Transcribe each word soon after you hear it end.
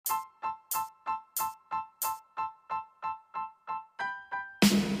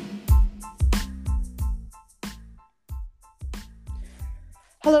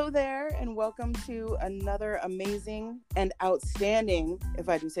Hello there, and welcome to another amazing and outstanding, if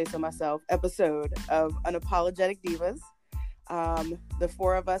I do say so myself, episode of Unapologetic Divas. The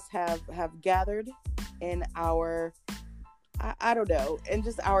four of us have gathered in our, I don't know, in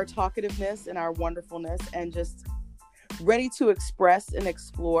just our talkativeness and our wonderfulness, and just ready to express and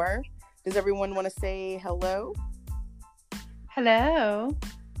explore. Does everyone want to say hello? Hello.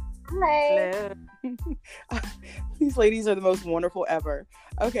 Hello. These ladies are the most wonderful ever.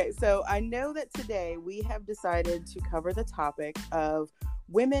 Okay, so I know that today we have decided to cover the topic of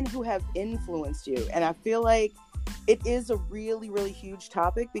women who have influenced you. And I feel like it is a really, really huge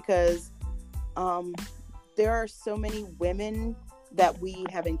topic because there are so many women that we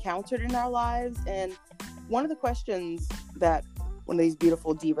have encountered in our lives. And one of the questions that one of these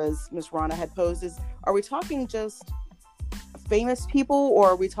beautiful divas, Miss Rana, had posed is, are we talking just famous people,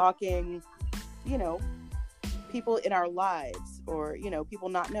 or are we talking, people in our lives, or, people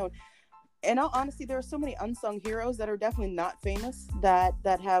not known? In all honesty, there are so many unsung heroes that are definitely not famous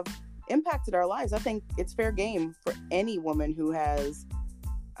that have impacted our lives. I think it's fair game for any woman who has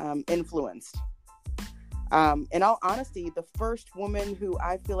influenced. In all honesty, the first woman who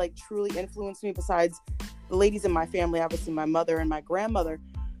I feel like truly influenced me, besides the ladies in my family, obviously my mother and my grandmother,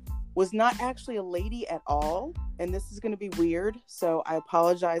 was not actually a lady at all. And this is going to be weird, so I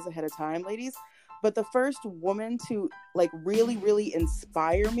apologize ahead of time, ladies. But the first woman to really, really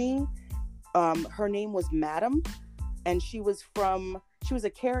inspire me, her name was Madam, and she was a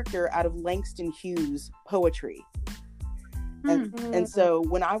character out of Langston Hughes' poetry. And so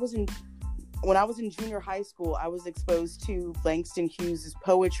when I was in junior high school, I was exposed to Langston Hughes'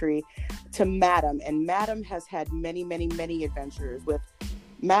 poetry, to Madam, and Madam has had many, many, many adventures with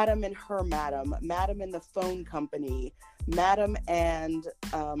Madam and her Madam, Madam and the phone company, Madam and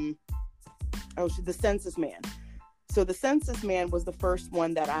the Census Man. So the Census Man was the first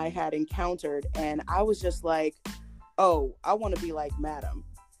one that I had encountered, and I was just like, oh, I want to be like Madam.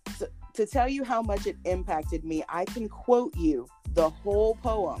 So to tell you how much it impacted me, I can quote you the whole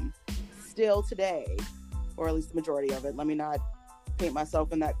poem still today, or at least the majority of it. Let me not paint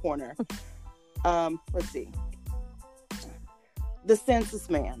myself in that corner. Let's see. The Census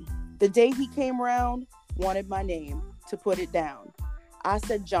Man. The day he came round, wanted my name to put it down. I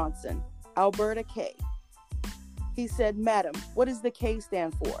said Johnson, Alberta K. He said, Madam, what does the K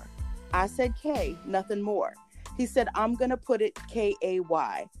stand for? I said K, nothing more. He said, I'm gonna put it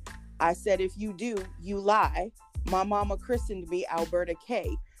K-A-Y. I said, if you do, you lie. My mama christened me Alberta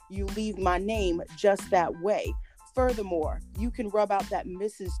K. You leave my name just that way. Furthermore, you can rub out that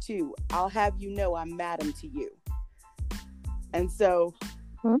Mrs. too. I'll have you know I'm Madam to you. And so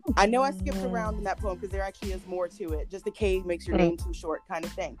I know I skipped around in that poem because there actually is more to it. Just the K makes your name too short kind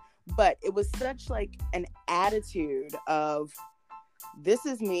of thing. But it was such an attitude of, this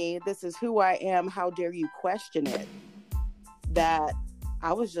is me, this is who I am, how dare you question it, that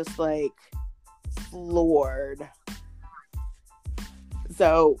I was just floored.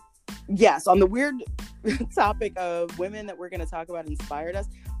 So yes, on the weird topic of women that we're going to talk about inspired us,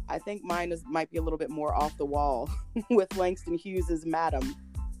 I think mine might be a little bit more off the wall with Langston Hughes' Madam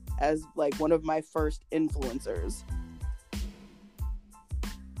as one of my first influencers.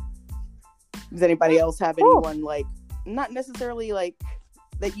 Does anybody else have anyone not necessarily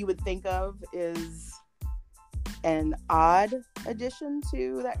that you would think of is an odd addition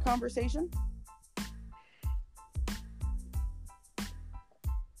to that conversation?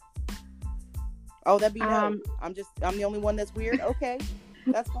 Oh, that'd be no. I'm the only one that's weird. Okay.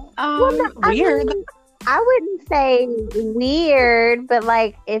 That's fine. Weird. I wouldn't say weird, but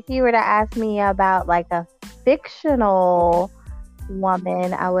if you were to ask me about a fictional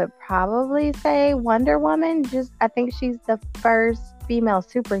woman, I would probably say Wonder Woman. I think she's the first female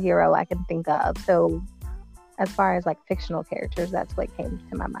superhero I can think of. So as far as fictional characters, that's what came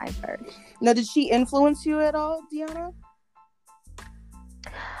to my mind first. Now, did she influence you at all, Deanna?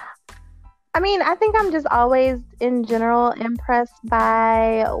 I mean, I think I'm just always, in general, impressed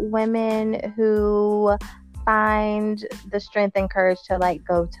by women who find the strength and courage to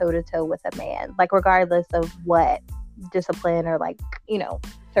go toe-to-toe with a man, regardless of what discipline or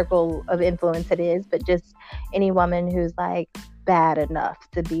circle of influence it is, but just any woman who's bad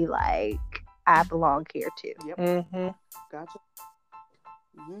enough to be I belong here too. Yep. Mm-hmm. Gotcha.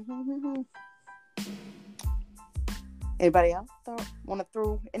 Mm-hmm. Anybody else want to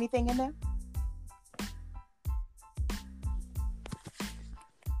throw anything in there?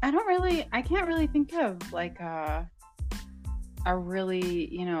 I can't really think of a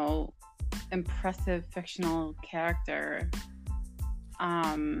really, impressive fictional character.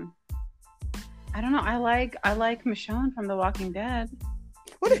 I don't know. I like Michonne from The Walking Dead.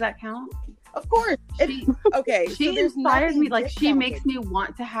 Does that count? Of course. Okay. She so inspires me. Like, she makes me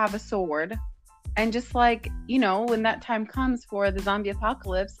want to have a sword. And just like, you know, when that time comes for the zombie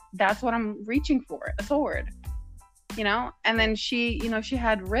apocalypse, that's what I'm reaching for, a sword. You know? And then she, you know, she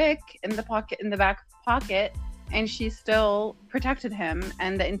had Rick in the back pocket, and she still protected him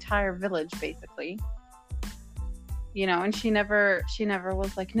and the entire village, basically. You know, and she never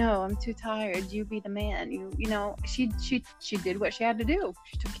was like, no, I'm too tired, you be the man. You know, she did what she had to do.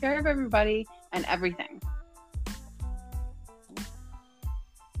 She took care of everybody and everything.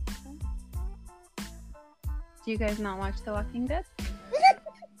 Do you guys not watch The Walking Dead?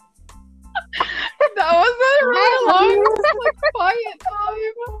 That was a really long, like, quiet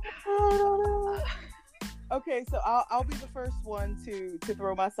time. Okay, so I'll be the first one to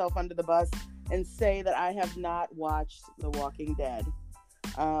throw myself under the bus and say that I have not watched The Walking Dead.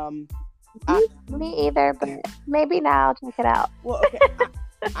 Me either, but maybe now I'll check it out. Well, okay,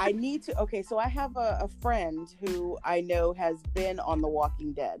 I need to. Okay, so I have a friend who I know has been on The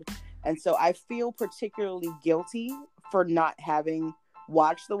Walking Dead, and so I feel particularly guilty for not having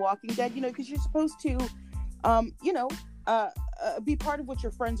watched The Walking Dead. You know, because you're supposed to, you know, be part of what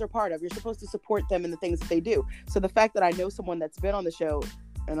your friends are part of. You're supposed to support them in the things that they do. So the fact that I know someone that's been on the show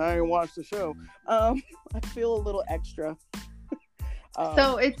and I didn't watch the show, I feel a little extra.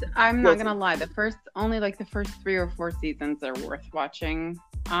 So I'm not gonna lie, the first 3 or 4 seasons are worth watching.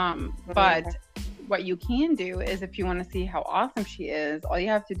 But what you can do is, if you want to see how awesome she is, all you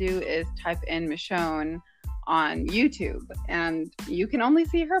have to do is type in Michonne on YouTube, and you can only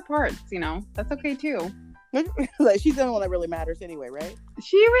see her parts. You know, that's okay too. Like, she's the only one that really matters anyway, right?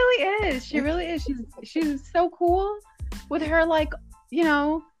 She really is. She really is. She's so cool with her, like, you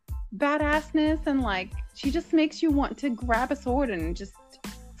know, badassness, and like, she just makes you want to grab a sword and just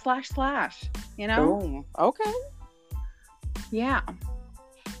slash, you know? Boom. Okay. Yeah.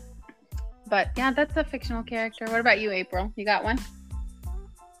 But yeah, that's a fictional character. What about you, April? You got one?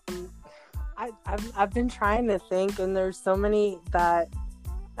 I've been trying to think, and there's so many that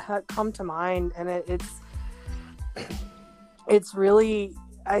come to mind, and it's really,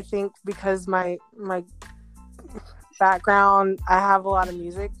 I think, because my background, I have a lot of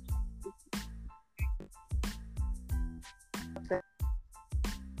music and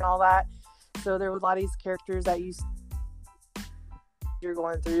all that, so there were a lot of these characters that you're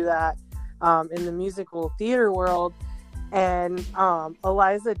going through that in the musical theater world, and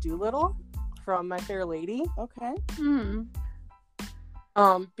Eliza Doolittle from My Fair Lady. Okay.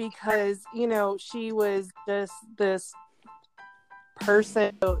 Because, you know, she was this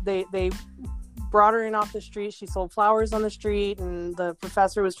person. They brought her in off the street. She sold flowers on the street, and the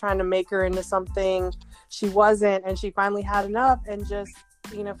professor was trying to make her into something she wasn't, and she finally had enough and just,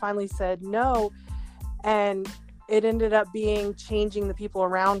 you know, finally said no. And it ended up being changing the people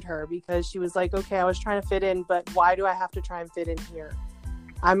around her, because she was like, okay, I was trying to fit in, but why do I have to try and fit in here?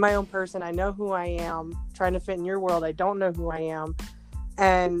 I'm my own person. I know who I am. Trying to fit in your world, I don't know who I am.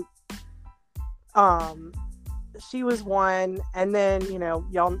 And she was one. And then, you know,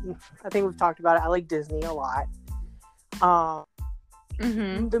 y'all, I think we've talked about it, I like Disney a lot.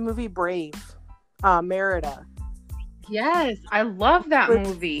 The movie Brave, Merida. Yes, I love that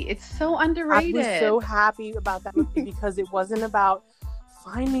movie. It's so underrated. I was so happy about that movie because it wasn't about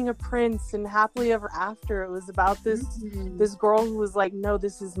finding a prince and happily ever after. It was about this girl who was like, no,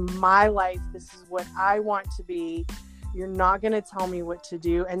 this is my life. This is what I want to be. You're not going to tell me what to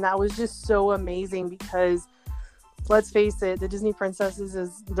do. And that was just so amazing, because let's face it, the Disney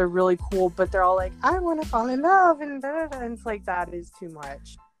princesses, they're really cool, but they're all like, I want to fall in love, and da, da, da. And it's like, that is too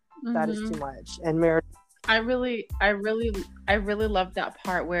much. That is too much. And Meredith, I really love that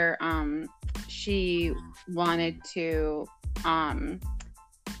part where she wanted to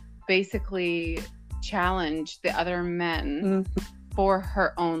basically challenge the other men for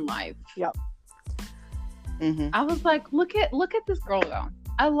her own life. Yep. I was like, look at this girl though.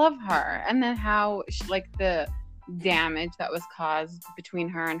 I love her. And then how she, like, the damage that was caused between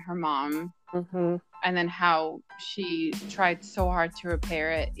her and her mom, and then how she tried so hard to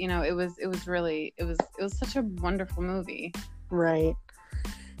repair it. You know, it was such a wonderful movie. Right.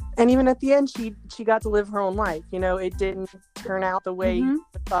 And even at the end, she got to live her own life. You know, it didn't turn out the way you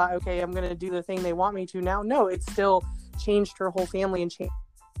thought, okay, I'm going to do the thing they want me to now. No, it still changed her whole family and changed.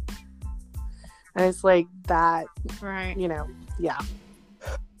 And it's like that, right? You know, yeah.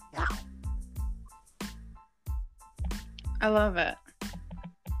 I love it.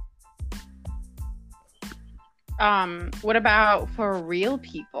 What about for real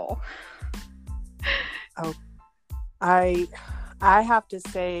people? Oh, I have to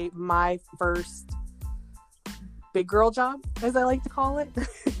say my first big girl job, as I like to call it.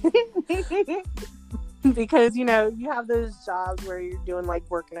 Because, you know, you have those jobs where you're doing like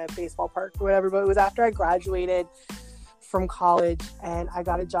working at a baseball park or whatever, but it was after I graduated from college and I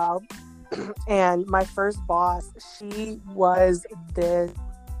got a job. And my first boss, she was this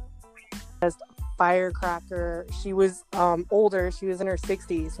just firecracker. She was older. She was in her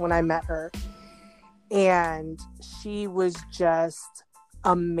 60s when I met her. And she was just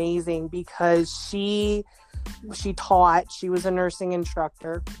amazing because she taught. She was a nursing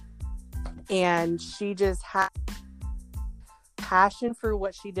instructor. And she just had passion for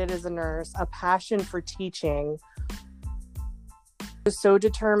what she did as a nurse, a passion for teaching. She was so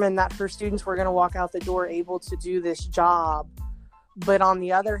determined that her students were going to walk out the door able to do this job. But on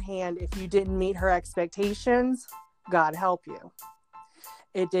the other hand, if you didn't meet her expectations, God help you.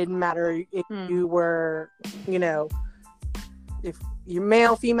 It didn't matter if you were, you know, if you're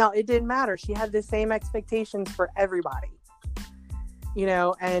male, female, it didn't matter. She had the same expectations for everybody. You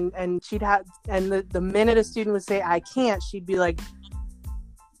know, and she'd have, and the minute a student would say, I can't, she'd be like,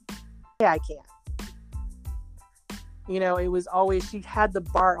 yeah, I can't. You know, it was always, she had the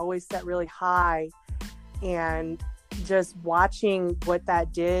bar always set really high. And just watching what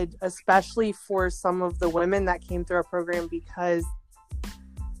that did, especially for some of the women that came through our program, because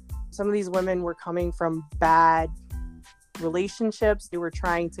some of these women were coming from bad relationships. They were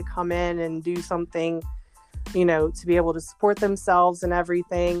trying to come in and do something, you know, to be able to support themselves and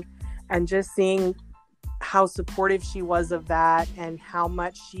everything. And just seeing how supportive she was of that and how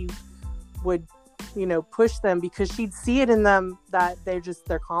much she would, you know, push them, because she'd see it in them that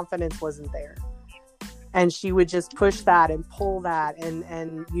their confidence wasn't there. And she would just push that and pull that,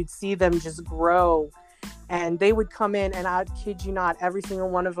 and you'd see them just grow. And they would come in, and I'd kid you not, every single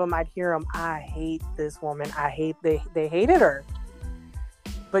one of them, I'd hear them, I hate this woman. They hated her.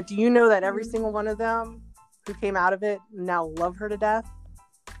 But do you know that every single one of them who came out of it now love her to death?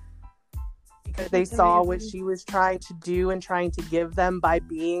 Because they saw what she was trying to do and trying to give them by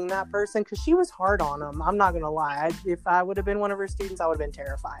being that person. Because she was hard on them. I'm not going to lie. If I would have been one of her students, I would have been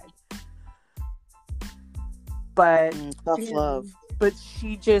terrified. But tough love. But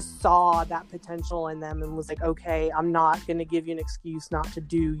she just saw that potential in them and was like, okay, I'm not going to give you an excuse not to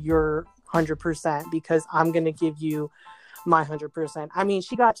do your 100% because I'm going to give you my 100%. I mean,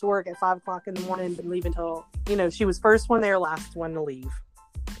 she got to work at 5 o'clock in the morning and didn't leave until, you know, she was first one there, last one to leave,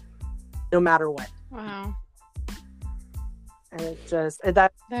 no matter what. Wow. And it just,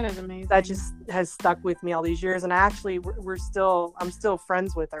 that is amazing. That just has stuck with me all these years. And actually, I'm still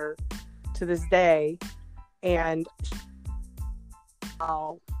friends with her to this day. And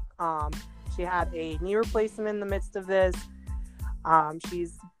she had a knee replacement in the midst of this.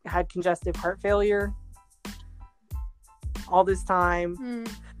 She's had congestive heart failure all this time.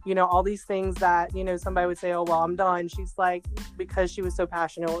 You know, all these things that, you know, somebody would say, oh, well, I'm done. She's like, because she was so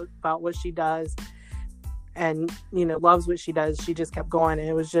passionate about what she does and, you know, loves what she does, she just kept going. And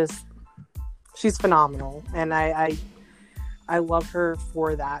it was just, she's phenomenal. And I love her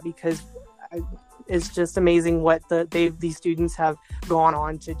for that, because it's just amazing what these students have gone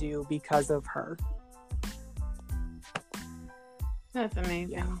on to do because of her. That's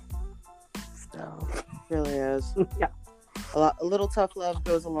amazing. Yeah. So it really is. Yeah. A little tough love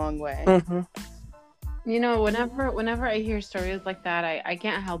goes a long way. Mm-hmm. You know, whenever I hear stories like that, I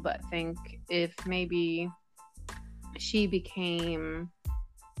can't help but think if maybe she became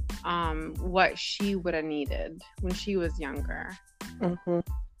what she would have needed when she was younger. Mm-hmm.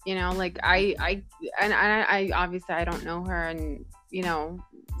 You know, like I obviously I don't know her, and you know,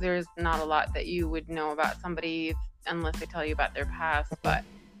 there's not a lot that you would know about somebody unless they tell you about their past. But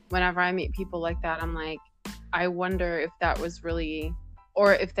whenever I meet people like that, I'm like, I wonder if that was really,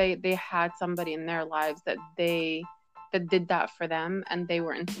 or if they had somebody in their lives that did that for them, and they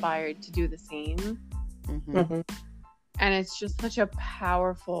were inspired to do the same. Mm-hmm. Mm-hmm. And it's just such a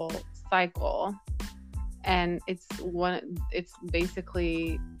powerful cycle. And it's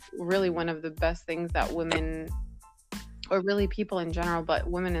basically really one of the best things that women, or really people in general, but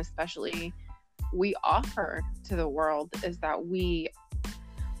women especially, we offer to the world, is that we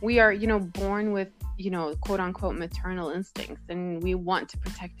are, you know, born with, you know, quote unquote maternal instincts, and we want to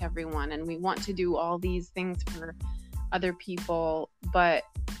protect everyone, and we want to do all these things for other people, but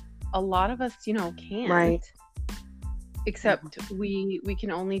a lot of us, you know, can't. Right. Except we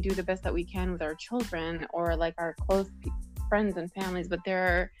can only do the best that we can with our children or like our close friends and families. But there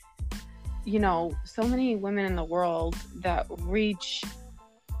are, you know, so many women in the world that reach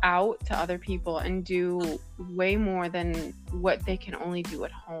out to other people and do way more than what they can only do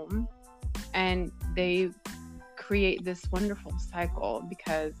at home. And they create this wonderful cycle,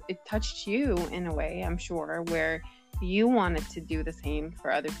 because it touched you in a way, I'm sure, where you wanted to do the same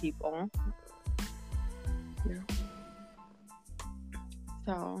for other people. Yeah.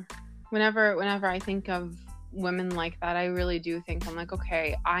 So whenever I think of women like that, I really do think, I'm like,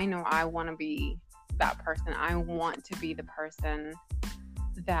 okay, I know I want to be that person. I want to be the person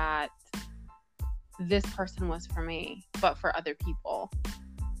that this person was for me, but for other people.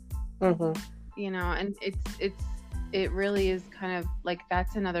 Mm-hmm. You know, and it really is kind of like,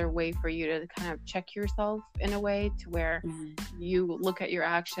 that's another way for you to kind of check yourself in a way, to where you look at your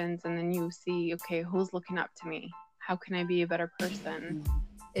actions and then you see, okay, who's looking up to me? How can I be a better person?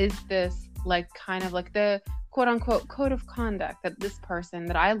 Is this like kind of like the quote unquote code of conduct that this person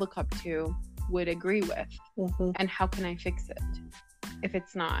that I look up to would agree with? And how can I fix it if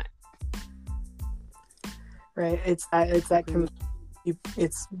it's not? Right. It's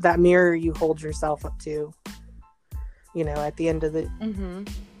that mirror you hold yourself up to, you know, at the end of the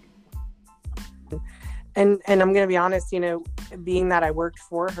and I'm gonna be honest, you know, being that I worked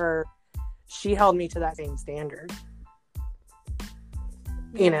for her, she held me to that same standard.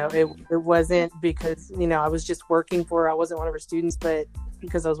 You know, it wasn't because, you know, I was just working for her. I wasn't one of her students, but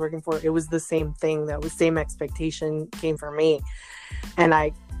because I was working for her, it was the same thing. That was same expectation came from me. And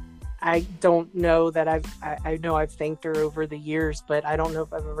I don't know that I know I've thanked her over the years, but I don't know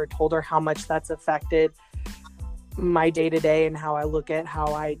if I've ever told her how much that's affected my day-to-day and how I look at how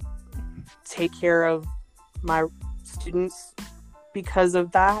I take care of my students because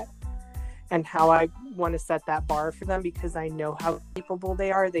of that, and how I want to set that bar for them, because I know how capable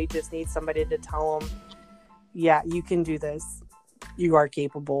they are. They just need somebody to tell them, yeah, you can do this. You are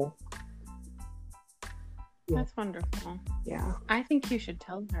capable. That's wonderful. Yeah. I think you should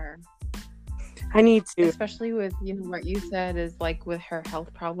tell her. I need to. Especially with, you know, what you said is like with her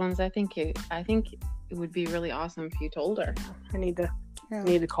health problems. I think it would be really awesome if you told her. I need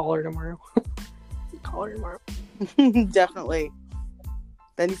to call her tomorrow. Call her tomorrow. Definitely.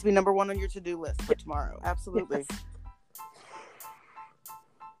 That needs to be number one on your to-do list for tomorrow. Absolutely. Yes.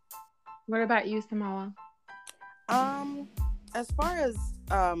 What about you, Samoa? As far as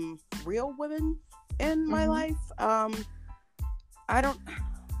real women in my life, I don't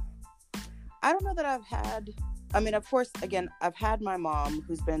know that I've had. I mean, of course, again, I've had my mom,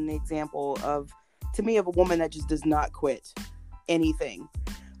 who's been the example to me, of a woman that just does not quit anything.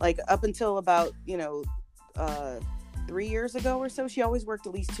 Like, up until about, 3 years ago or so, she always worked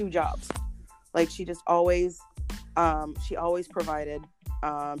at least 2 jobs. Like, she just always provided.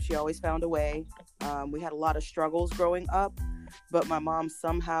 She always found a way. We had a lot of struggles growing up, but my mom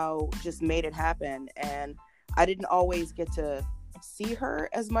somehow just made it happen. And I didn't always get to see her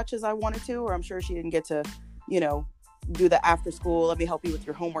as much as I wanted to, or I'm sure she didn't get to, do the after school, let me help you with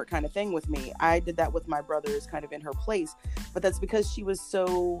your homework kind of thing with me. I did that with my brothers kind of in her place, but that's because she was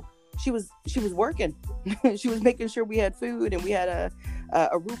working. She was making sure we had food and we had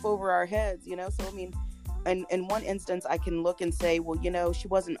a roof over our heads, So, I mean, and in one instance, I can look and say, well, she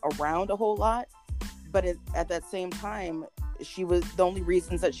wasn't around a whole lot, but at that same time, the only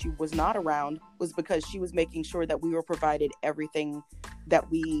reasons that she was not around was because she was making sure that we were provided everything that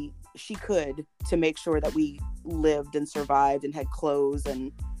she could to make sure that we lived and survived and had clothes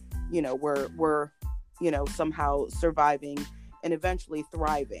and, were somehow surviving and eventually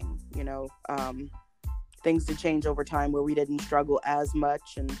thriving. Things did change over time where we didn't struggle as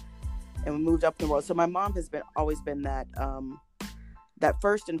much and we moved up in the world. So my mom has always been that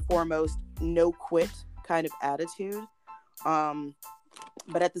first and foremost, no quit kind of attitude.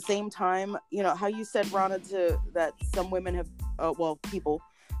 But at the same time, how you said, Rana, that some women have,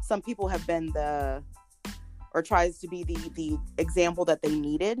 some people have been or tries to be the example that they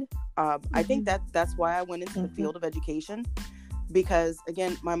needed. I think that's why I went into the field of education, because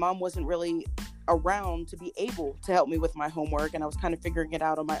again, my mom wasn't really around to be able to help me with my homework, and I was kind of figuring it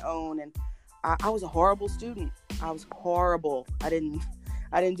out on my own. And I was a horrible student. I was horrible. I didn't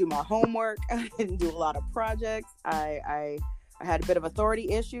do my homework. I didn't do a lot of projects. I had a bit of authority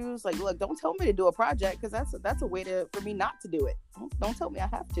issues. Like, look, don't tell me to do a project, because that's a way for me not to do it. Don't tell me I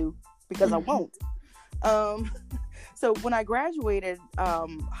have to, because I won't. So when I graduated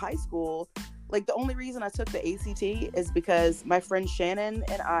high school, like, the only reason I took the ACT is because my friend Shannon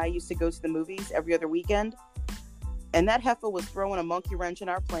and I used to go to the movies every other weekend. And that heifer was throwing a monkey wrench in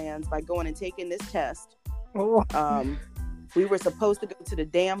our plans by going and taking this test. We were supposed to go to the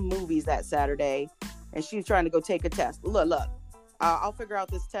damn movies that Saturday, and she was trying to go take a test. Look, I'll figure out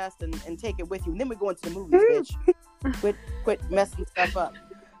this test and take it with you. And then we're going to the movies, bitch. Quit messing stuff up.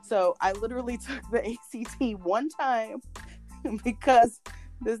 So I literally took the ACT one time because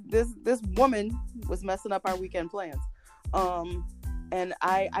this woman was messing up our weekend plans. And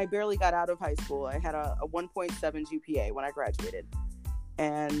I barely got out of high school. I had a 1.7 GPA when I graduated.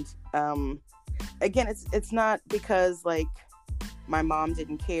 And again, it's not because like my mom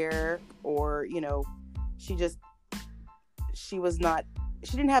didn't care, or, you know, she didn't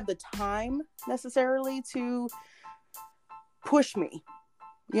have the time necessarily to push me,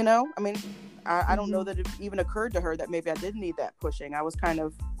 you know? I mean, I don't know that it even occurred to her that maybe I didn't need that pushing. I was kind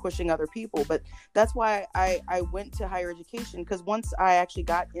of pushing other people, but that's why I went to higher education, because once I actually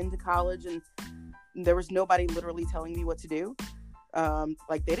got into college and there was nobody literally telling me what to do.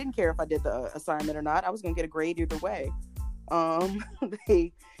 Like, they didn't care if I did the assignment or not. I was going to get a grade either way.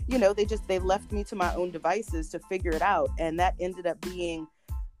 They left me to my own devices to figure it out. And that ended up being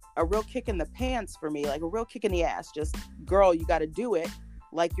a real kick in the pants for me, like a real kick in the ass. Just, girl, you got to do it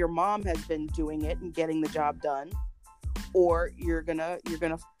like your mom has been doing it and getting the job done, or you're gonna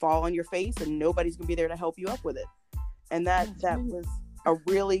fall on your face and nobody's gonna be there to help you up with it. And that was a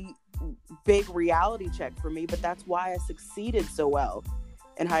really big reality check for me, but that's why I succeeded so well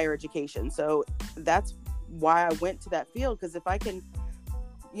in higher education. So that's why I went to that field, because if I can,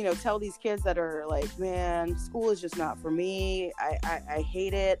 you know, tell these kids that are like, man, school is just not for me, I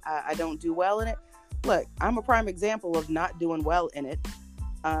hate it, I don't do well in it. Look, I'm a prime example of not doing well in it.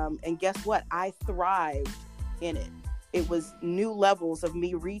 And guess what? I thrived in it. It was new levels of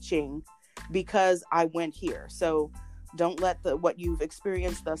me reaching because I went here. So don't let what you've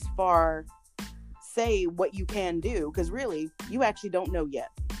experienced thus far say what you can do, because really, you actually don't know yet.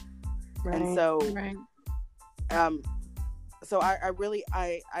 Right. And so, so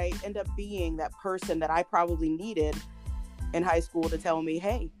I end up being that person that I probably needed in high school to tell me,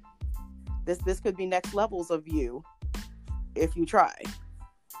 hey, this could be next levels of you if you try.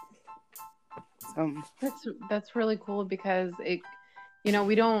 That's really cool, because it, you know,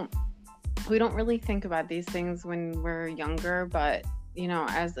 we don't really think about these things when we're younger, but, you know,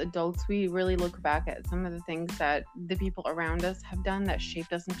 as adults, we really look back at some of the things that the people around us have done that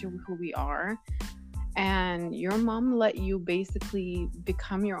shaped us into who we are. And your mom let you basically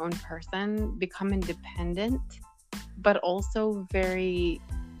become your own person, become independent, but also very,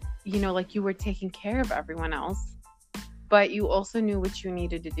 you know, like you were taking care of everyone else, but you also knew what you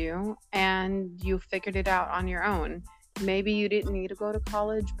needed to do, and you figured it out on your own. Maybe you didn't need to go to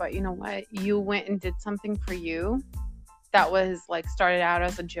college, but you know what? You went and did something for you that was like started out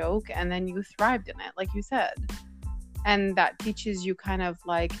as a joke, and then you thrived in it, like you said. And that teaches you kind of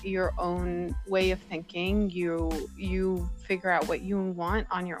like your own way of thinking. You figure out what you want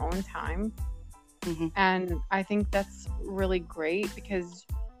on your own time. Mm-hmm. And I think that's really great, because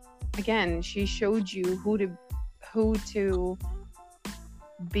again, she showed you who to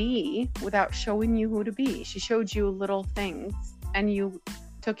be without showing you who to be. She showed you little things and you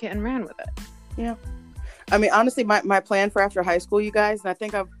took it and ran with it. Yeah. I mean, honestly, my plan for after high school, you guys, and I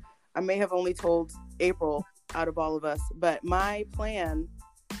think I may have only told April out of all of us, but my plan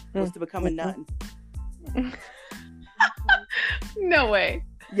was to become a nun. No way.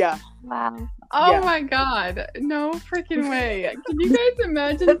 Yeah. Wow. Oh yeah. My God. No freaking way. Can you guys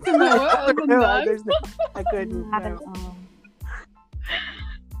imagine Samoa as a nun? I couldn't. No.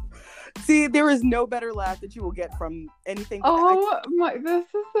 See, there is no better laugh that you will get from anything. Oh my, this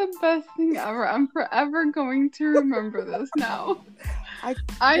is the best thing ever. I'm forever going to remember this now.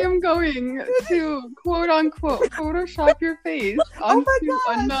 I am going to, quote unquote, Photoshop your face onto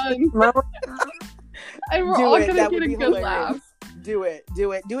a nun. And we're all going to get a good hilarious. Laugh. Do it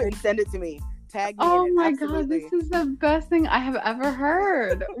and send it to me. Tag me. Oh my God, this is the best thing I have ever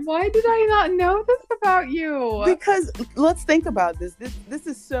heard. Why did I not know this about you? Because let's think about this. This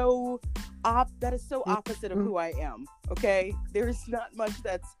is so that is so opposite of who I am. Okay, there's not much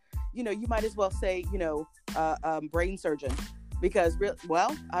that's, you know, you might as well say, you know, brain surgeon, because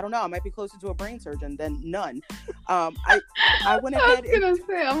well, I don't know, I might be closer to a brain surgeon than none. I went ahead. I was gonna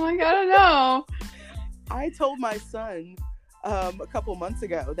say, I'm like, I don't know. I told my son a couple months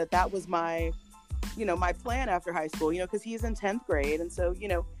ago that was my, you know, my plan after high school, you know, because he's in 10th grade. And so, you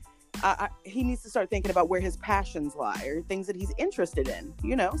know, he needs to start thinking about where his passions lie, or things that he's interested in,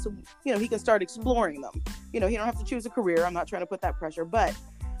 you know, so, you know, he can start exploring them. You know, he don't have to choose a career. I'm not trying to put that pressure, but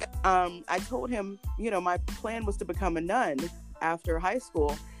I told him, you know, my plan was to become a nun after high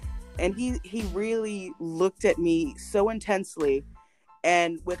school. And he really looked at me so intensely,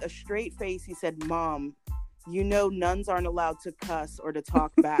 and with a straight face, he said, "Mom, you know nuns aren't allowed to cuss or to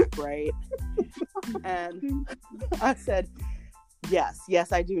talk back, right?" And I said,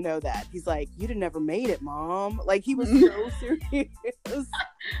 Yes, I do know that. He's like, you'd have never made it, Mom. Like, he was so serious.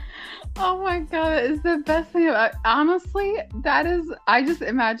 Oh my god, it's the best thing about. Honestly, that is. I just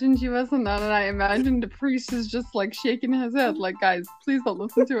imagined you as a nun, and I imagined the priest is just like shaking his head, like, guys, please don't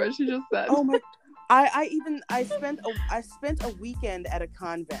listen to what she just said. Oh my. I spent a weekend at a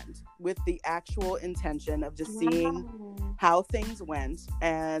convent with the actual intention of just seeing how things went,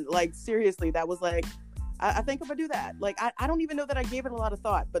 and like, seriously, that was like, I think if I do that, like, I don't even know that I gave it a lot of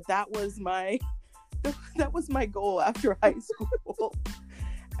thought, but that was my goal after high school.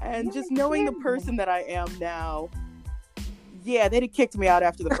 And just knowing the person that I am now, yeah, they'd have kicked me out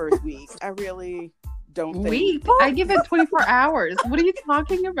after the first week. I really don't think. Week? I give it 24 hours. What are you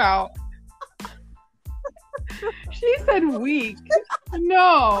talking about? She said week.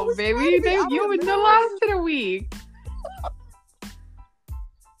 No, baby. You wouldn't have lasted a week.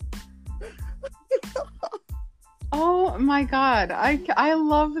 Oh my god. I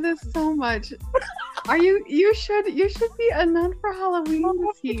love this so much. You should be a nun for Halloween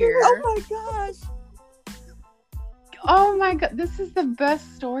this year. Oh my gosh. Oh my god, this is the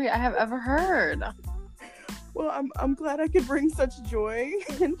best story I have ever heard. Well, I'm glad I could bring such joy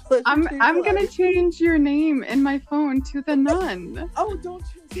and pleasure. I'm gonna change your name in my phone to the nun. Oh, don't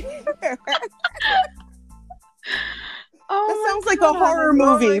you dare. Oh, that sounds like a horror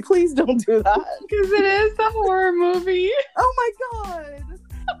movie. Please don't do that. Because it is a horror movie. Oh my god.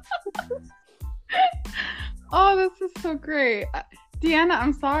 Oh, this is so great. Deanna,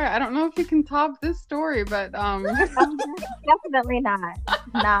 I'm sorry. I don't know if you can top this story, but definitely not.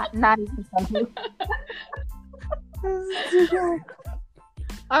 Not even funny.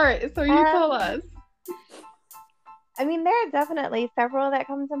 All right, so you tell us. I mean, there are definitely several that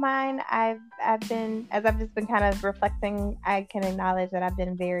come to mind. I've just been kind of reflecting, I can acknowledge that I've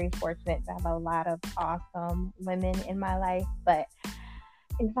been very fortunate to have a lot of awesome women in my life. But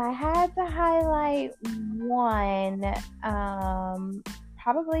if I had to highlight one,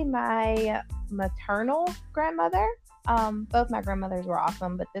 probably my maternal grandmother. Both my grandmothers were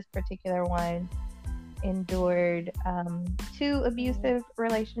awesome, but this particular one endured 2 abusive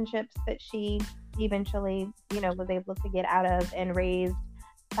relationships that she eventually, was able to get out of, and raised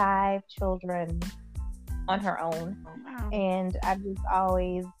 5 children on her own. Wow. And I've just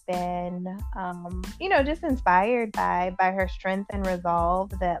always been, just inspired by her strength and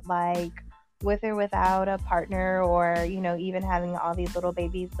resolve, that like, with or without a partner, or, even having all these little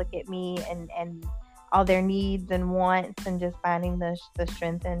babies look at me and all their needs and wants, and just finding the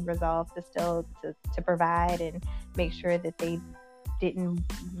strength and resolve to still to provide and make sure that they didn't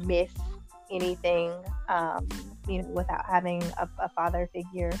miss anything, without having a father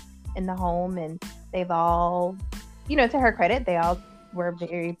figure in the home. And they've all, to her credit, they all were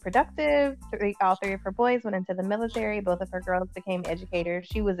very productive. All 3 of her boys went into the military. Both of her girls became educators.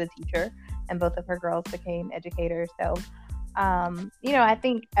 She was a teacher, and both of her girls became educators. So, I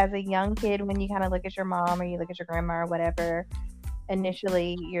think as a young kid, when you kind of look at your mom or you look at your grandma or whatever,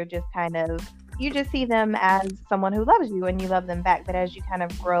 initially you're just you just see them as someone who loves you and you love them back. But as you kind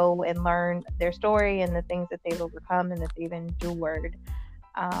of grow and learn their story and the things that they've overcome and that they've endured,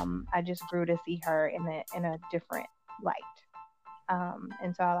 I just grew to see her in a different light.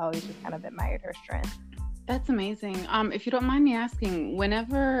 And so I've always just kind of admired her strength. That's amazing. If you don't mind me asking,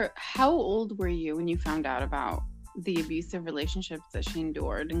 how old were you when you found out about the abusive relationships that she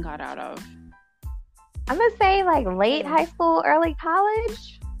endured and got out of? I'm going to say like late high school, early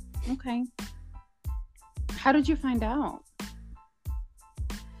college. Okay. How did you find out?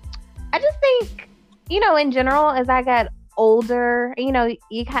 I just think, in general, as I got older,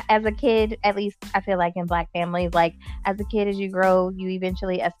 as a kid, at least I feel like in Black families, like as a kid, as you grow, you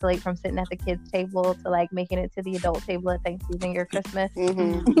eventually escalate from sitting at the kids' table to like making it to the adult table at Thanksgiving or Christmas.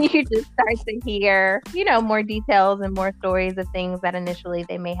 Mm-hmm. You just start to hear, more details and more stories of things that initially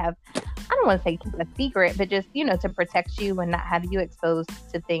they may have, I don't want to say keep a secret, but just, to protect you and not have you exposed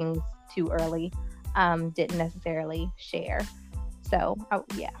to things too early, didn't necessarily share. So,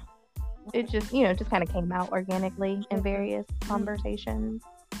 yeah. It just, just kind of came out organically in various conversations.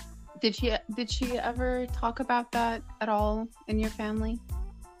 Did she ever talk about that at all in your family?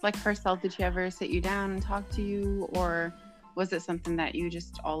 Like herself, did she ever sit you down and talk to you? Or was it something that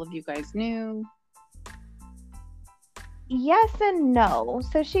all of you guys knew? Yes and no.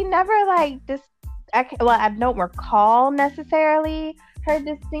 So she never I don't recall necessarily her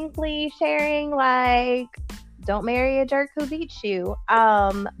distinctly sharing don't marry a jerk who beats you.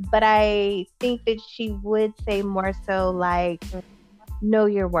 But I think that she would say more so know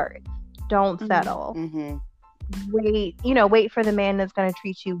your worth. Don't settle. Mm-hmm. Wait for the man that's going to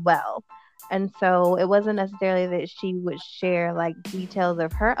treat you well. And so it wasn't necessarily that she would share like details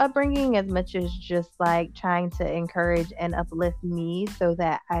of her upbringing as much as just like trying to encourage and uplift me so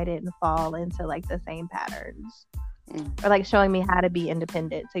that I didn't fall into like the same patterns. Or like showing me how to be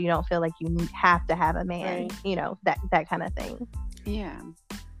independent so you don't feel like you have to have a man, Right. you know, that kind of thing. Yeah.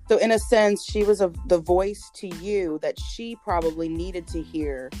 So in a sense, she was the voice to you that she probably needed to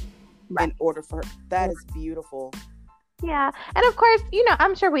hear in order for her. That is beautiful. Yeah. And of course, you know,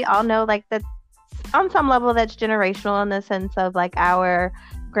 I'm sure we all know like that on some level that's generational in the sense of like our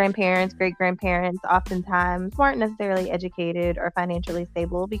grandparents, great grandparents oftentimes weren't necessarily educated or financially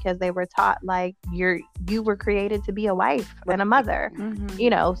stable because they were taught like you were created to be a wife and a mother. Mm-hmm. You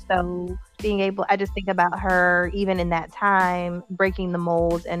know, so being able, I just think about her even in that time breaking the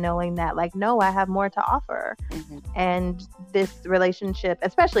mold and knowing that like, no, I have more to offer. Mm-hmm. And this relationship,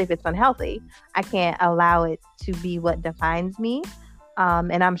 especially if it's unhealthy, I can't allow it to be what defines me.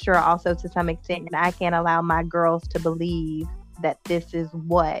 And I'm sure also to some extent, I can't allow my girls to believe that this is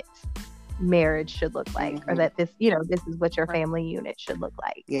what marriage should look like, or that this, you know, this is what your family unit should look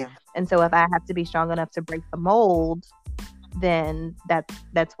like. Yeah. And so if I have to be strong enough to break the mold, then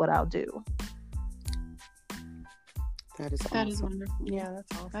that's what I'll do. That is awesome. That is wonderful. Yeah,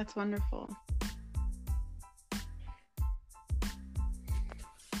 that's awesome. That's wonderful.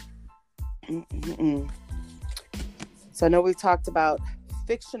 Mm-mm-mm. So I know we've talked about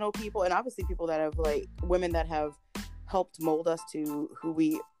fictional people and obviously people that have like women that have helped mold us to who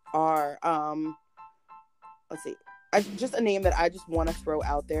we are. Let's see. Just a name that I just want to throw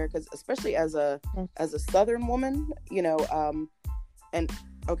out there because especially as a Southern woman, you know, and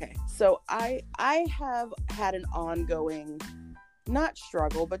okay, so I have had an ongoing, not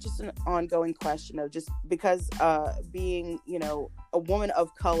struggle, but just an ongoing question of just because being, you know, a woman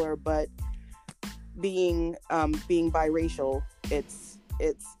of color, but being biracial, it's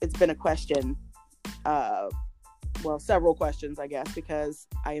been a question, well, several questions, I guess, because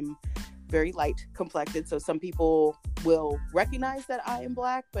I am very light complected, so some people will recognize that I am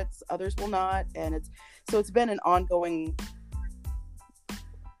Black, but others will not, and it's been an ongoing,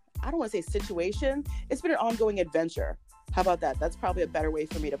 I don't want to say situation, it's been an ongoing adventure. How about that? That's probably a better way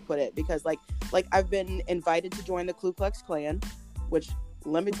for me to put it, because like I've been invited to join the Ku Klux Klan, which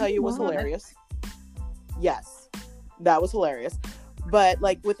let me tell you was hilarious. Yes, that was hilarious. But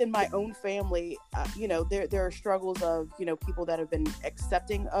like within my own family, you know, there are struggles of, you know, people that have been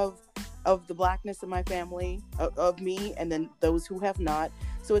accepting of the Blackness in my family, of me, and then those who have not.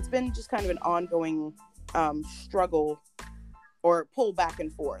 So it's been just kind of an ongoing struggle or pull back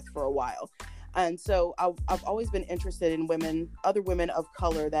and forth for a while. And so I've always been interested in other women of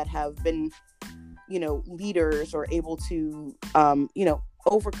color that have been, you know, leaders or able to, you know,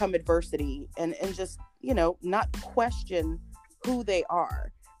 overcome adversity and just, you know, not question who they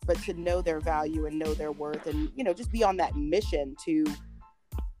are, but to know their value and know their worth and, you know, just be on that mission to,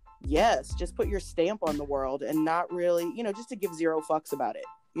 yes, just put your stamp on the world and not really, you know, just to give zero fucks about it.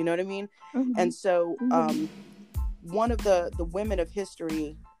 You know what I mean? Mm-hmm. And so one of the women of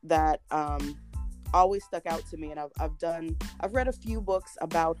history that always stuck out to me, and I've read a few books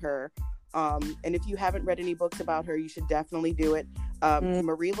about her, and if you haven't read any books about her, you should definitely do it.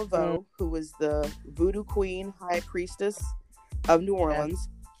 Marie Laveau, who was the voodoo queen, high priestess of New Orleans,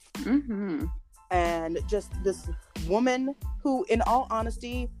 and just this woman who, in all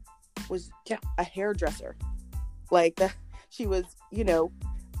honesty, was a hairdresser. Like she was, you know,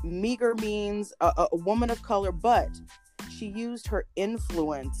 meager means, a woman of color, but she used her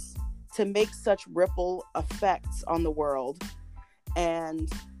influence to make such ripple effects on the world.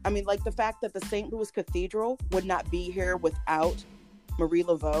 And I mean, like the fact that the St. Louis Cathedral would not be here without Marie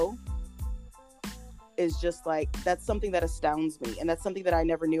Laveau is just like, that's something that astounds me. And that's something that I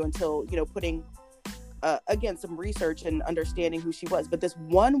never knew until, you know, putting, again, some research and understanding who she was. But this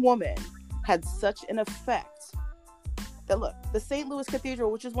one woman had such an effect that, look, the St. Louis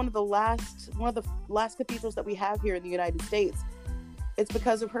Cathedral, which is one of the last cathedrals that we have here in the United States, it's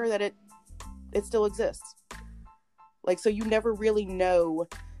because of her that it still exists. Like, so you never really know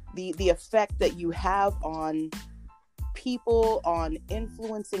the effect that you have on people, on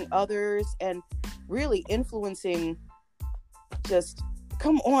influencing others, and really influencing, just,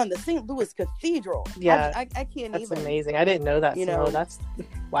 come on, the St. Louis Cathedral. Yeah, I can't that's even. That's amazing. I didn't know that. You know, that's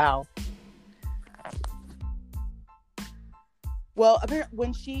wow. Well, apparently,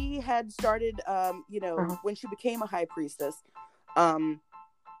 when she had started, you know, when she became a high priestess, and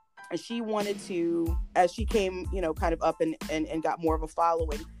she wanted to, as she came, you know, kind of up and got more of a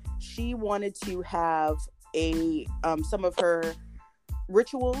following, she wanted to have some of her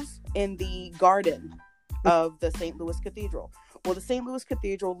rituals in the garden of the St. Louis Cathedral, Well, the St. Louis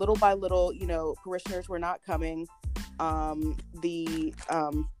Cathedral, little by little, parishioners were not coming. The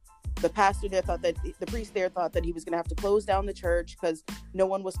pastor there the priest there thought that he was going to have to close down the church because no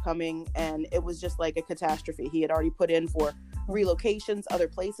one was coming, and it was just like a catastrophe. He had already put in for relocations, other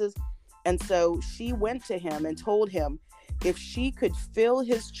places. And so she went to him and told him if she could fill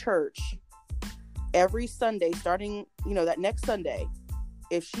his church every Sunday, starting, that next Sunday,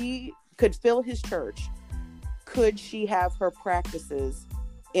 if she could fill his church, could she have her practices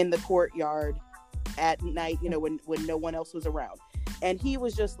in the courtyard at night, when no one else was around? And he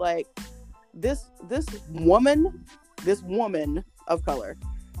was just like, this woman of color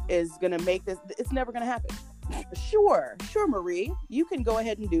is going to make this, it's never going to happen. Sure, Marie, you can go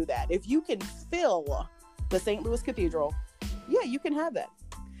ahead and do that. If you can fill the St. Louis Cathedral, yeah, you can have that.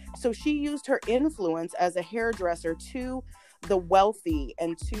 So she used her influence as a hairdresser to the wealthy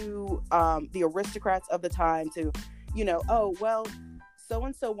and to the aristocrats of the time to, oh, well,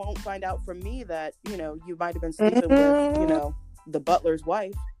 so-and-so won't find out from me that, you might have been sleeping with, the butler's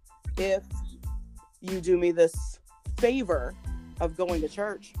wife if you do me this favor of going to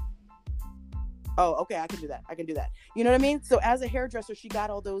church. Oh, okay, I can do that. You know what I mean? So as a hairdresser, she got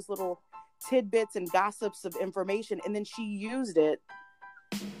all those little tidbits and gossips of information, and then she used it,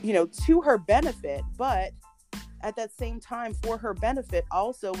 to her benefit. But at that same time, for her benefit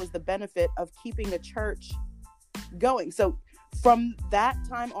also was the benefit of keeping a church going. So from that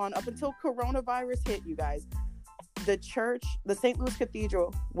time on, up until coronavirus hit, you guys, the church, the St. Louis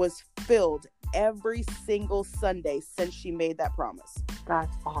Cathedral, was filled every single Sunday since she made that promise.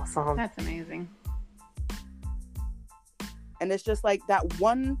 That's awesome. That's amazing. And it's just like that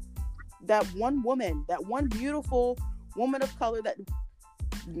one woman, that one beautiful woman of color that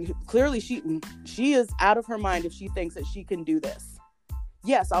clearly she is out of her mind if she thinks that she can do this.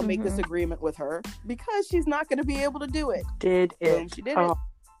 Yes, I'll make this agreement with her because she's not going to be able to do it. Did it? And she did it.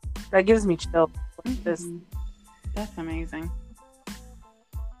 That gives me chills. That's amazing.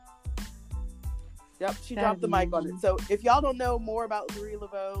 Yep, she dropped the mic on it. So if y'all don't know more about Marie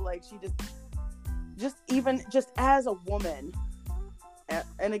Laveau, like she just as a woman,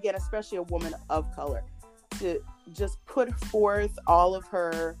 and again, especially a woman of color, to just put forth all of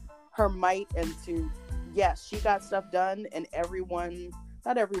her might, and to, yes, she got stuff done, and everyone,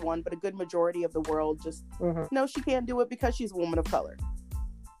 not everyone, but a good majority of the world just no, she can't do it because she's a woman of color.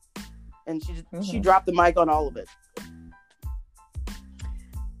 And she dropped the mic on all of it.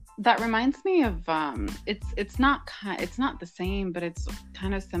 That reminds me of it's not the same, but it's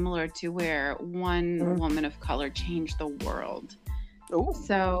kind of similar to where one woman of color changed the world. Ooh.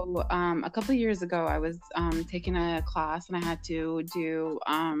 So a couple of years ago, I was taking a class, and I had to do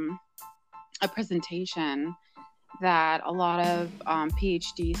a presentation that a lot of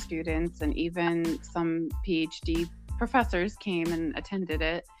PhD students and even some PhD professors came and attended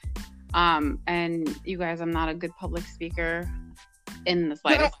it. And you guys, I'm not a good public speaker in the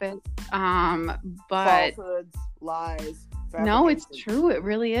slightest bit. But falsehoods, lies. No, it's true. It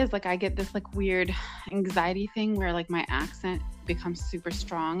really is. Like, I get this like weird anxiety thing where like my accent becomes super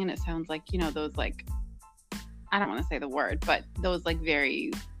strong, and it sounds like, those like, I don't want to say the word, but those like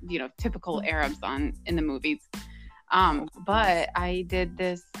very, typical Arabs in the movies. But I did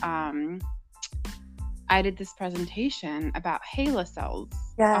this presentation about HeLa cells.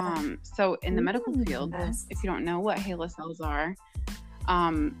 Yeah. So in the medical field, if you don't know what HeLa cells are,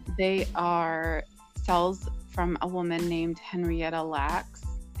 they are cells from a woman named Henrietta Lacks,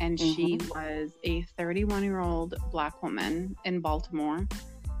 and she was a 31-year-old Black woman in Baltimore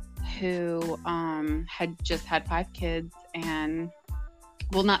who had just had 5 kids, and,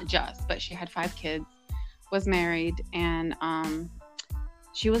 well, not just, but she had 5 kids, was married, and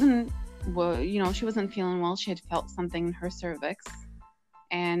she wasn't feeling well. She had felt something in her cervix.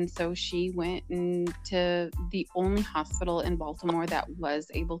 And so she went into the only hospital in Baltimore that was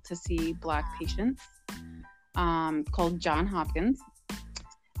able to see Black patients, called Johns Hopkins.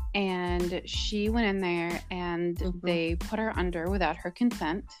 And she went in there, and they put her under without her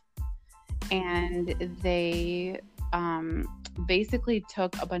consent. And they basically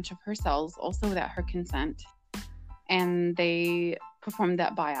took a bunch of her cells, also without her consent. And they performed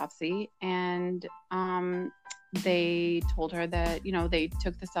that biopsy, and they told her that, they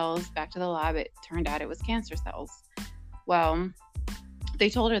took the cells back to the lab. It turned out it was cancer cells. Well, they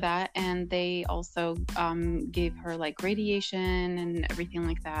told her that, and they also gave her like radiation and everything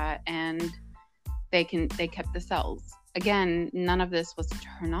like that, and they kept the cells. Again, none of this was to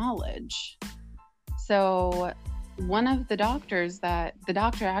her knowledge. So one of the doctors that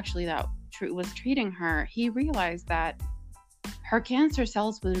was treating her, he realized that her cancer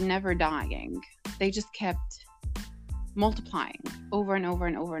cells were never dying. They just kept multiplying over and over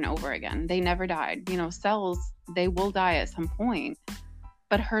and over and over again. They never died. You know, cells, they will die at some point,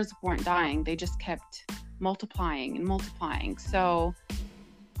 but hers weren't dying. They just kept multiplying and multiplying. So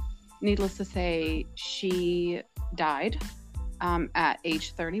needless to say, she died at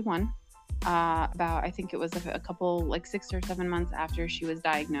age 31. About, I think it was a couple, like 6 or 7 months after she was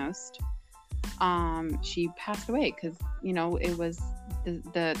diagnosed. She passed away because, you know, it was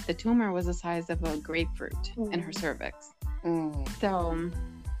the tumor was the size of a grapefruit in her cervix. So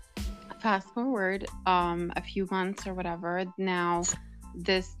fast forward a few months or whatever, now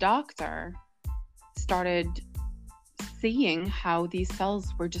this doctor started seeing how these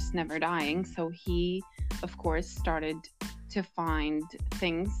cells were just never dying. So he, of course, started to find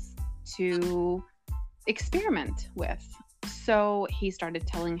things to experiment with. So he started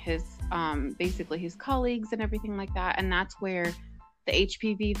telling his basically his colleagues and everything like that, and that's where the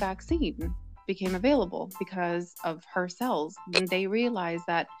HPV vaccine became available because of her cells. When they realized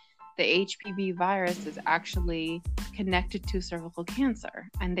that the HPV virus is actually connected to cervical cancer,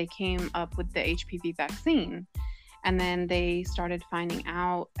 and they came up with the HPV vaccine. And then they started finding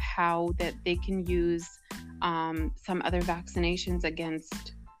out how that they can use some other vaccinations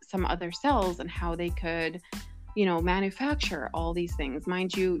against some other cells, and how they could, you know, manufacture all these things.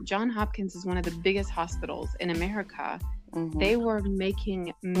 Mind you, Johns Hopkins is one of the biggest hospitals in America. They were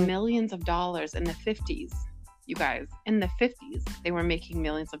making millions of dollars in the 50s. You guys, in the 50s, they were making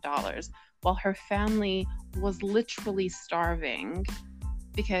millions of dollars, while her family was literally starving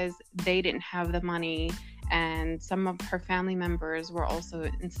because they didn't have the money. And some of her family members were also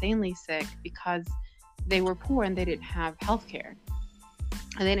insanely sick because they were poor and they didn't have health care.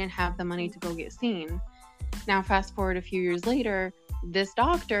 And they didn't have the money to go get seen. Now, fast forward a few years later, this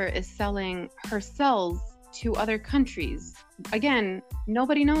doctor is selling her cells to other countries. Again,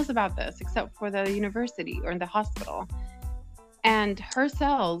 nobody knows about this except for the university or the hospital. And her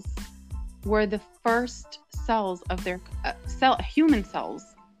cells were the first cells of their human cells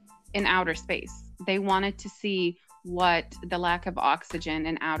in outer space. They wanted to see what the lack of oxygen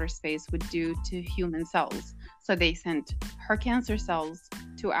in outer space would do to human cells. So they sent her cancer cells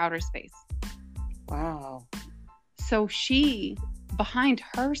to outer space. Wow. So she, behind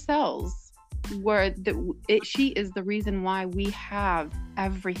her cells, she is the reason why we have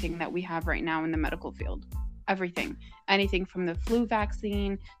everything that we have right now in the medical field. Everything. Anything from the flu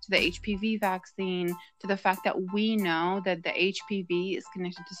vaccine to the HPV vaccine to the fact that we know that the HPV is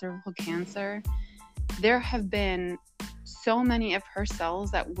connected to cervical cancer. There have been so many of her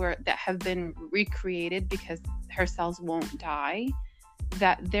cells that have been recreated because her cells won't die,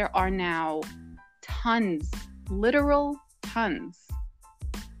 that there are now tons, literal tons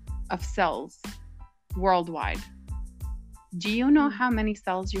of cells worldwide. Do you know how many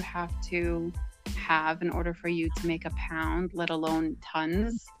cells you have to have in order for you to make a pound, let alone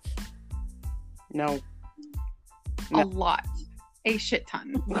tons? No. A lot. A shit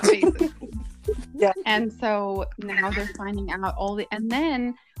ton, basically. Yeah. And so now they're finding out and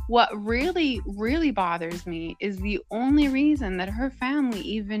then what really, really bothers me is the only reason that her family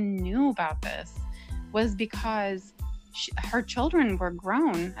even knew about this was because her children were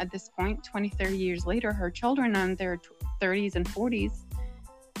grown at this point. 20, 30 years later, her children in their 30s and 40s.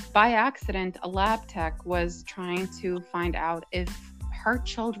 By accident, a lab tech was trying to find out if her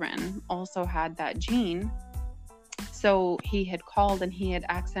children also had that gene. So he had called and he had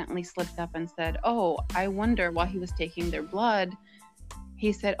accidentally slipped up and said, "Oh, I wonder," while he was taking their blood,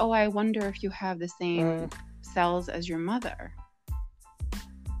 he said, "Oh, I wonder if you have the same cells as your mother."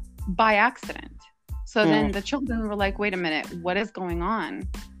 By accident. So then the children were like, "Wait a minute, what is going on?"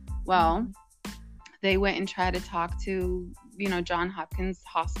 Well, they went and tried to talk to, Johns Hopkins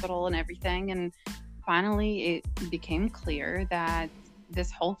Hospital and everything. And finally, it became clear that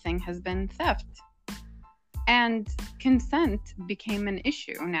this whole thing has been theft. And consent became an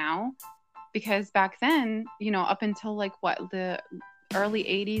issue now, because back then, up until the early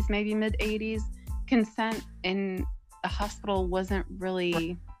 80s, maybe mid 80s, consent in a hospital wasn't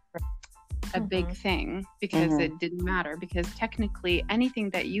really a big thing, because it didn't matter, because technically anything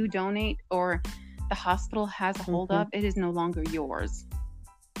that you donate or the hospital has a hold of, it is no longer yours.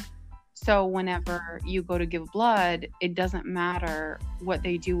 So whenever you go to give blood, it doesn't matter what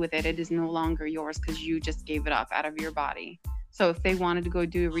they do with it. It is no longer yours because you just gave it up out of your body. So if they wanted to go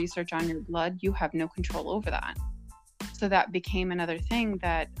do research on your blood, you have no control over that. So that became another thing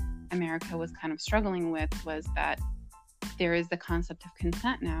that America was kind of struggling with, was that there is the concept of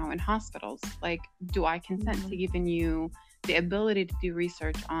consent now in hospitals. Like, do I consent to giving you the ability to do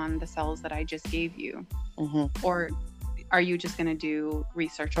research on the cells that I just gave you? Or are you just going to do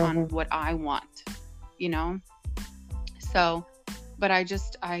research on what I want? So, but I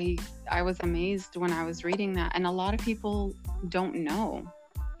was amazed when I was reading that. And a lot of people don't know.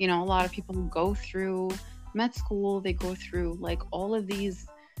 A lot of people go through med school, they go through like all of these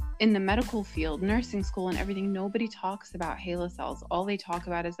in the medical field, nursing school and everything. Nobody talks about HeLa cells. All they talk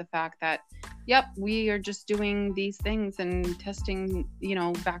about is the fact that, yep, we are just doing these things and testing,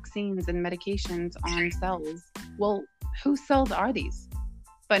 vaccines and medications on cells. Well, whose cells are these?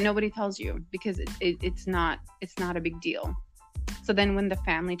 But nobody tells you because it's not a big deal. So then when the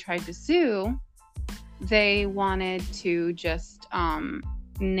family tried to sue, they wanted to just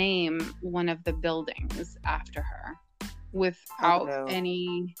name one of the buildings after her without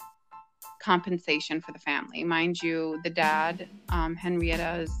any compensation for the family. Mind you, the dad,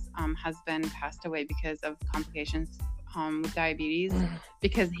 Henrietta's husband, passed away because of complications with diabetes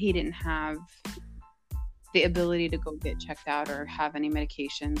because he didn't have the ability to go get checked out or have any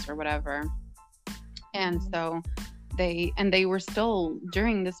medications or whatever. And so they were still,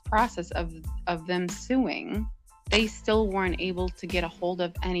 during this process of them suing, they still weren't able to get a hold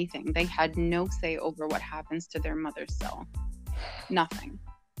of anything. They had no say over what happens to their mother's cell. Nothing.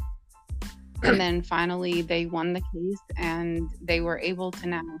 And then finally they won the case and they were able to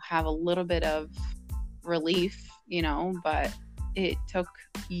now have a little bit of relief, but it took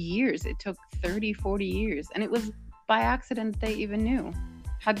years. It took 30, 40 years. And it was by accident they even knew.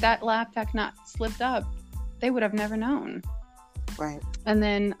 Had that lab tech not slipped up, they would have never known. Right. And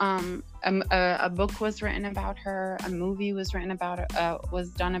then a book was written about her. A movie was written about was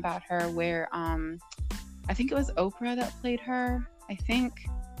done about her where I think it was Oprah that played her. I think.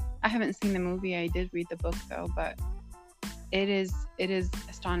 I haven't seen the movie. I did read the book though, but it is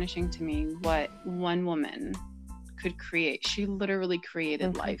astonishing to me what one woman could create. She literally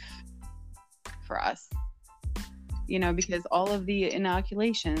created life for us. Because all of the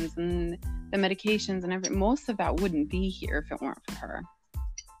inoculations and the medications and most of that wouldn't be here if it weren't for her.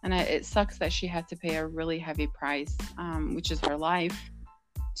 And it sucks that she had to pay a really heavy price, which is her life,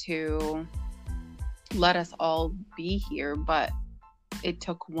 to let us all be here. But it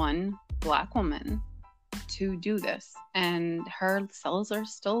took one Black woman to do this, and her cells are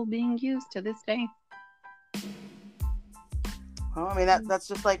still being used to this day. Well, I mean, that's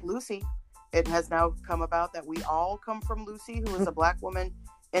just like Lucy. It has now come about that we all come from Lucy, who is a Black woman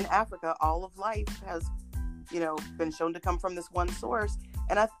in Africa. All of life has, been shown to come from this one source.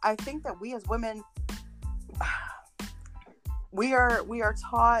 And I think that we as women, we are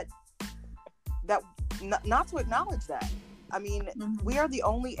taught that not to acknowledge that. I mean, we are the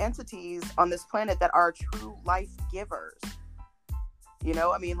only entities on this planet that are true life givers.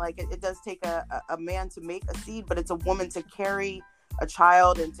 I mean, like it does take a man to make a seed, but it's a woman to carry a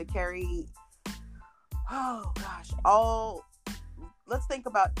child and to carry, let's think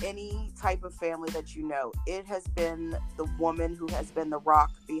about any type of family that it has been the woman who has been the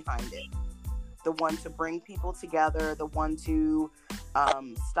rock behind it, the one to bring people together, the one to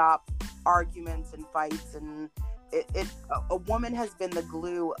stop arguments and fights, and a woman has been the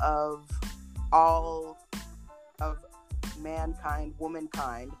glue of all of mankind,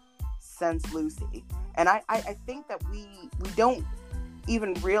 womankind, since Lucy. And I think that we don't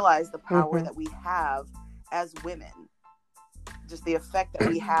even realize the power that we have as women, just the effect that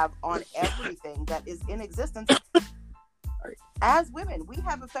we have on everything that is in existence. As women, we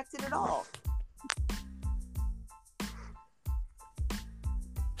have affected it all.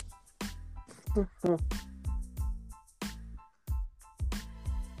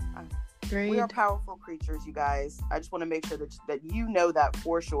 We are powerful creatures, you guys. I just want to make sure that you know that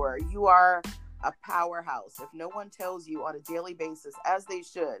for sure. You are a powerhouse. If no one tells you on a daily basis, as they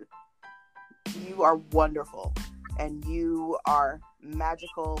should, you are wonderful. And you are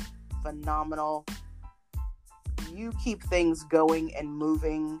magical, phenomenal. You keep things going and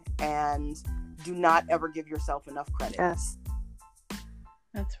moving, and do not ever give yourself enough credit. Yes.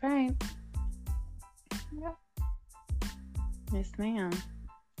 That's right. Yep. Yes, ma'am.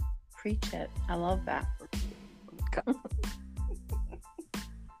 Preach it. I love that.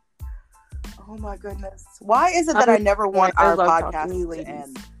 Oh my goodness. Why is it that I never want our podcast to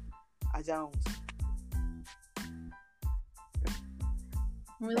end? I don't.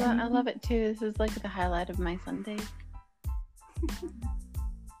 I love it too. This is like the highlight of my Sunday.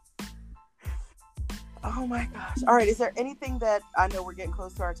 Oh my gosh. All right. Is there anything that, I know we're getting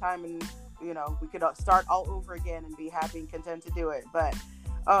close to our time and, we could start all over again and be happy and content to do it. But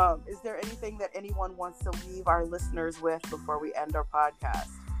is there anything that anyone wants to leave our listeners with before we end our podcast?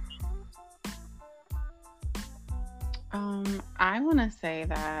 I want to say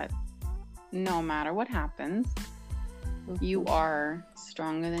that no matter what happens, you are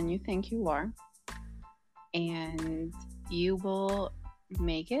stronger than you think you are. And you will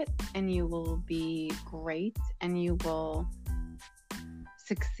make it, and you will be great, and you will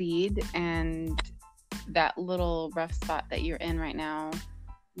succeed. And that little rough spot that you're in right now,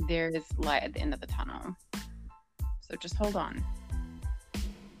 there is light at the end of the tunnel. So just hold on.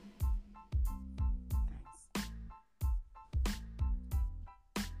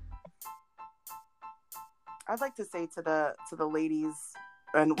 I'd like to say to the ladies,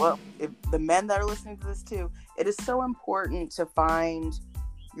 and well, if the men that are listening to this too, it is so important to find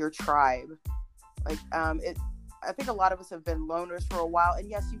your tribe. Like, I think a lot of us have been loners for a while, and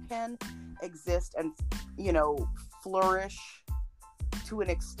yes, you can exist and, you know, flourish to an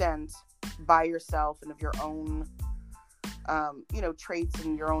extent by yourself and of your own, you know, traits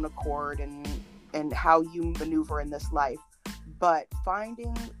and your own accord and how you maneuver in this life. But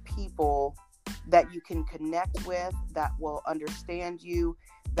finding people that you can connect with, that will understand you,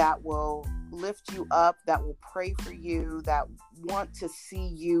 that will lift you up, that will pray for you, that want to see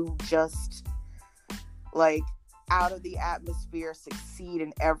you just like out of the atmosphere, succeed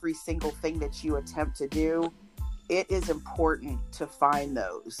in every single thing that you attempt to do. It is important to find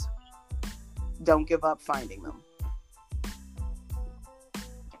those. Don't give up finding them.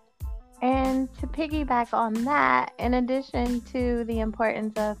 And to piggyback on that, in addition to the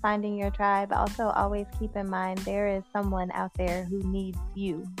importance of finding your tribe, also always keep in mind there is someone out there who needs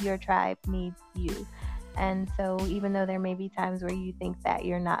you. Your tribe needs you. And so even though there may be times where you think that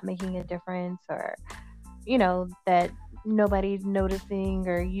you're not making a difference, or, you know, that nobody's noticing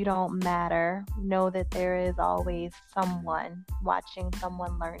or you don't matter, know that there is always someone watching,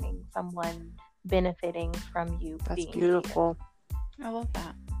 someone learning, someone benefiting from you. That's being beautiful. I love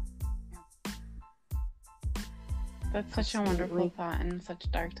that. That's such Absolutely. a wonderful thought in such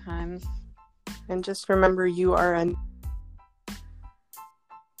dark times. And just remember, you are a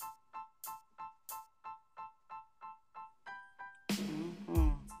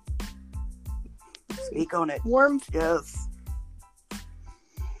Speak on it. warm. Yes.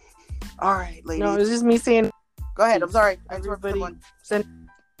 All right, ladies. No, it was just me saying. Go ahead. I'm sorry. I interrupted Everybody someone. send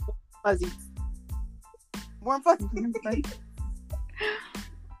fuzzies. Warm fuzzies.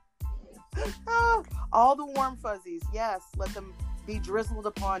 Oh, all the warm fuzzies. Yes. Let them be drizzled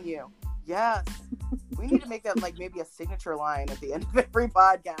upon you. Yes. We need to make that like maybe a signature line at the end of every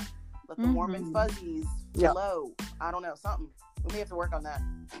podcast. Let the warm and fuzzies flow. I don't know. Something. We may have to work on that.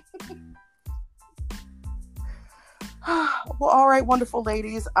 Well, all right, wonderful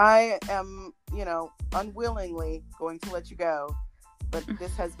ladies. I am, you know, unwillingly going to let you go. But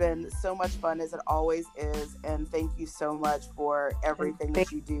this has been so much fun, as it always is. And thank you so much for everything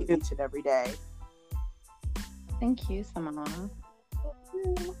that you do each and every day. Thank you, Simona.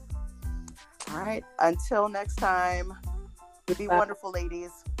 All right. Until next time, be wonderful,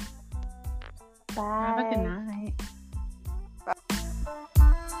 ladies. Bye. Have a good night.